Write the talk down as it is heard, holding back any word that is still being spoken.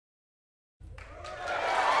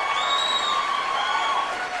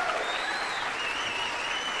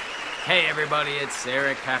Hey everybody, it's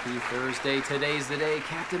Eric. Happy Thursday. Today's the day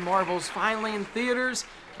Captain Marvel's finally in theaters.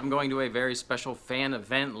 I'm going to a very special fan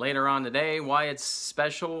event later on today. Why it's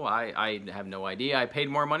special, I have no idea. I paid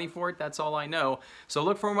more money for it, that's all I know. So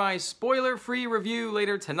look for my spoiler-free review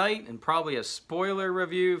later tonight, and probably a spoiler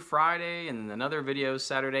review Friday, and another video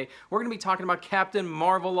Saturday. We're going to be talking about Captain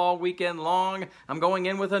Marvel all weekend long. I'm going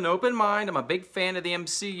in with an open mind. I'm a big fan of the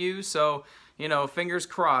MCU, so you know, fingers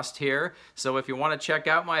crossed here. So if you want to check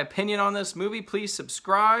out my opinion on this movie, please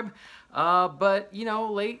subscribe. But, you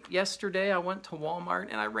know, late yesterday I went to Walmart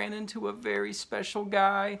and I ran into a very special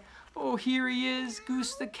guy. Oh, here he is,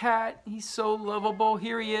 Goose the cat. He's so lovable.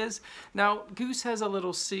 Here he is. Now, Goose has a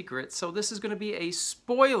little secret, so this is going to be a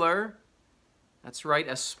spoiler. That's right,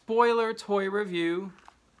 a spoiler toy review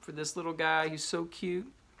for this little guy. He's so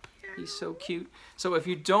cute. He's so cute. So if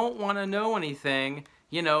you don't want to know anything,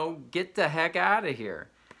 you know, get the heck out of here.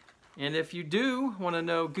 And if you do want to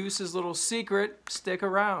know Goose's little secret, stick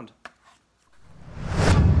around.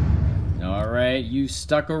 All right, you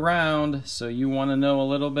stuck around, so you want to know a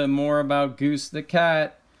little bit more about Goose the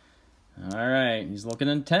cat. All right, he's looking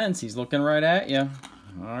intense. He's looking right at you.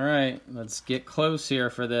 All right, let's get close here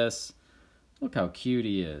for this. Look how cute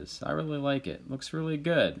he is. I really like it. Looks really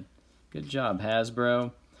good. Good job,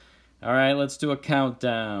 Hasbro. All right, let's do a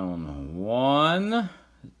countdown. 1,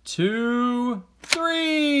 2,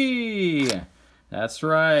 3. That's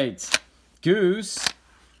right. Goose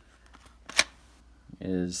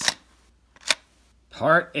is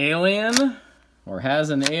part alien or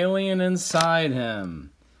has an alien inside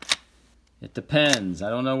him. It depends. I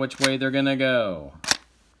don't know which way they're gonna go.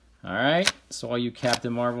 All right, so all you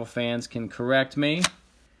Captain Marvel fans can correct me,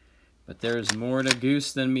 but there's more to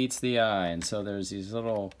Goose than meets the eye. And so there's these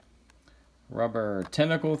little rubber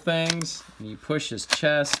tentacle things, and you push his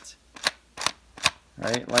chest,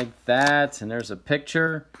 right, like that, and there's a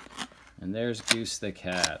picture, and there's Goose the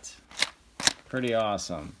cat. Pretty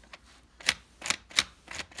awesome.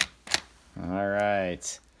 All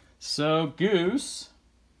right, so Goose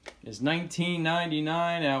is $19.99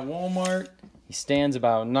 at Walmart. He stands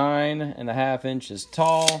about 9.5 inches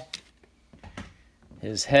tall.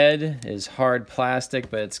 His head is hard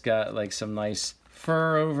plastic, but it's got like some nice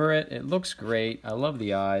fur over it. It looks great. I love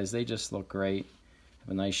the eyes. They just look great.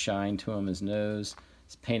 Have a nice shine to him. His nose.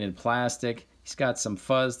 It's painted plastic. He's got some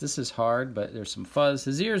fuzz. This is hard, but there's some fuzz.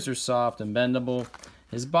 His ears are soft and bendable.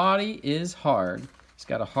 His body is hard. He's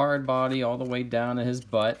got a hard body all the way down to his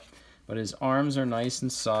butt, but his arms are nice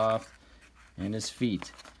and soft, and his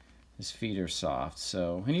feet are soft.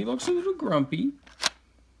 So, and he looks a little grumpy.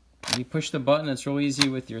 When you push the button, it's real easy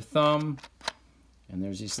with your thumb. And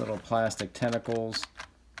there's these little plastic tentacles,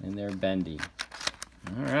 and they're bendy.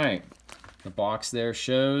 All right. The box there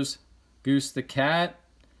shows Goose the cat,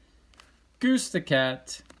 Goose the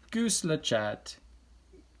cat, Goose la chat,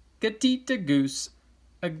 Gatita Goose,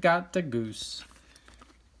 Agata Goose.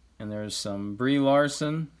 And there's some Brie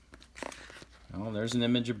Larson. Oh, there's an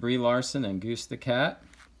image of Brie Larson and Goose the cat.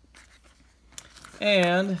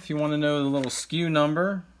 And if you want to know the little SKU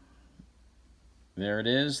number, there it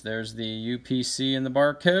is. There's the UPC and the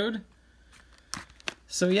barcode.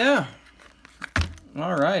 So yeah.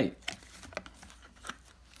 All right.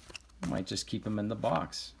 I might just keep them in the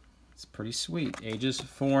box. It's pretty sweet. Ages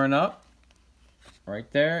 4 and up.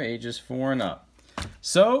 Right there, ages 4 and up.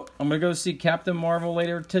 So I'm going to go see Captain Marvel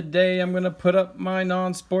later today. I'm going to put up my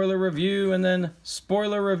non-spoiler review and then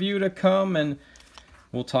spoiler review to come, and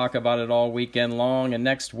we'll talk about it all weekend long. And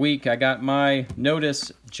next week, I got my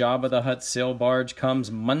notice. Jabba the Hutt sail barge comes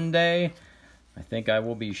Monday. I think I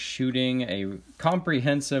will be shooting a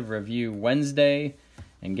comprehensive review Wednesday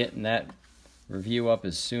and getting that review up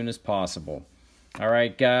as soon as possible. All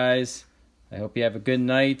right, guys. I hope you have a good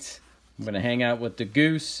night. I'm going to hang out with the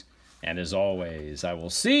Goose. And as always, I will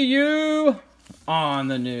see you on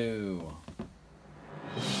the new.